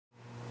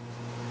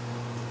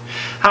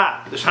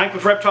Hi, this is Hank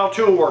with Reptile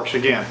Tool Works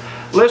again.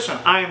 Listen,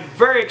 I am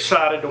very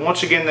excited to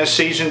once again this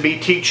season be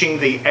teaching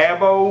the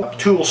Abo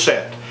tool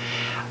set.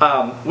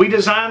 We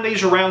designed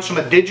these around some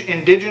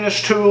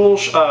indigenous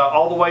tools,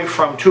 all the way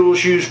from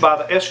tools used by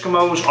the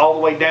Eskimos all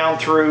the way down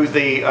through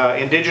the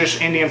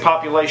indigenous Indian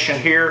population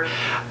here.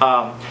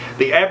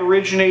 The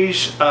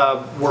Aborigines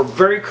were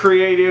very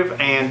creative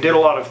and did a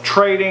lot of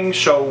trading,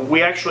 so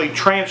we actually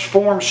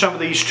transformed some of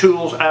these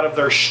tools out of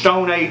their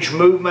Stone Age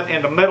movement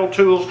into metal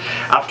tools.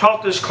 I've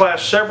taught this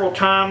class several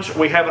times.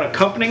 We have an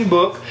accompanying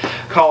book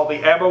called the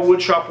Abo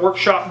Woodshop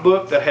Workshop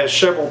book that has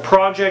several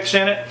projects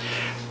in it.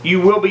 You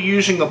will be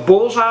using the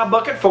Bullseye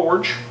Bucket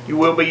Forge. You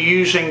will be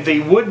using the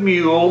Wood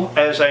Mule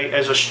as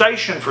a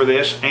station for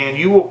this, and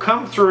you will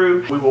come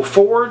through. We will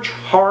forge,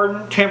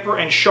 harden, temper,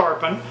 and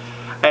sharpen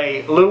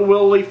a little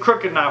willow leaf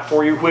crooked knife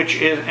for you, which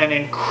is an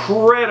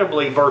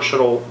incredibly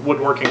versatile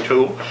woodworking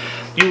tool.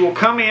 You will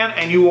come in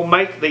and you will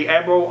make the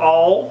Abo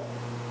awl.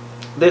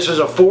 This is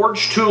a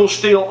forged tool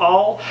steel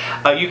awl.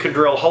 You can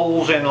drill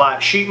holes in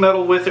light sheet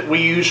metal with it.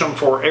 We use them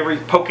for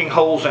poking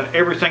holes in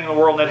everything in the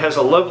world. And it has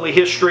a lovely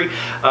history.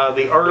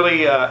 The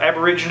early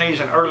Aborigines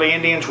and early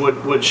Indians would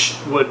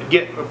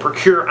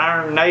procure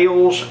iron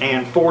nails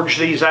and forge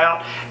these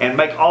out and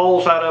make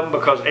awls out of them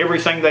because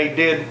everything they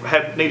did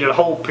needed a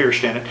hole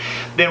pierced in it.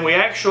 Then we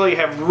actually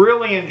have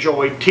really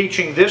enjoyed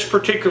teaching this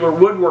particular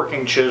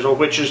woodworking chisel,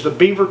 which is the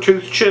beaver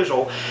tooth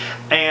chisel.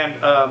 And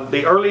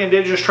the early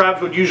indigenous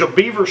tribes would use a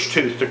beaver's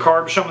tooth to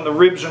carve some of the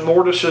ribs and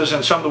mortises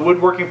and some of the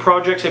woodworking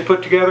projects they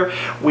put together.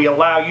 We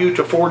allow you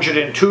to forge it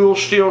in tool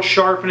steel,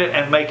 sharpen it,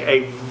 and make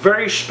a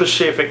very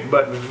specific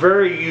but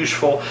very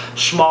useful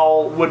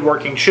small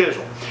woodworking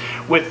chisel.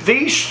 With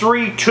these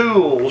three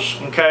tools,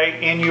 okay,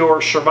 in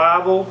your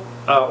survival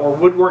or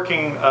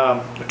woodworking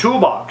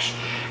toolbox,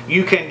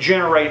 you can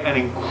generate an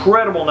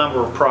incredible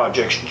number of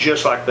projects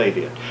just like they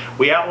did.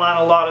 We outline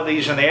a lot of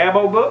these in the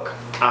Abo book.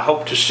 I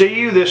hope to see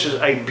you. This is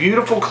a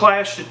beautiful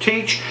class to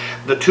teach.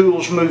 The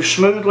tools move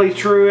smoothly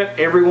through it.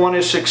 Everyone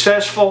is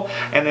successful,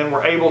 and then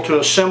we're able to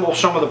assemble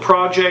some of the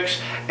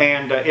projects,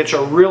 and it's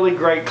a really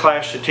great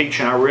class to teach,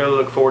 and I really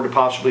look forward to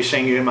possibly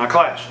seeing you in my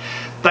class.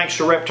 Thanks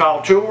to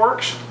Reptile Tool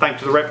Works,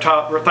 thanks to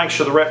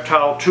the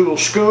Reptile Tool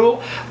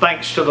School,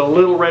 thanks to the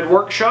Little Red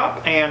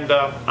Workshop, and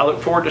I look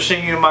forward to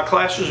seeing you in my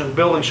classes and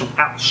building some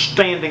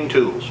outstanding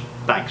tools.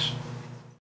 Thanks.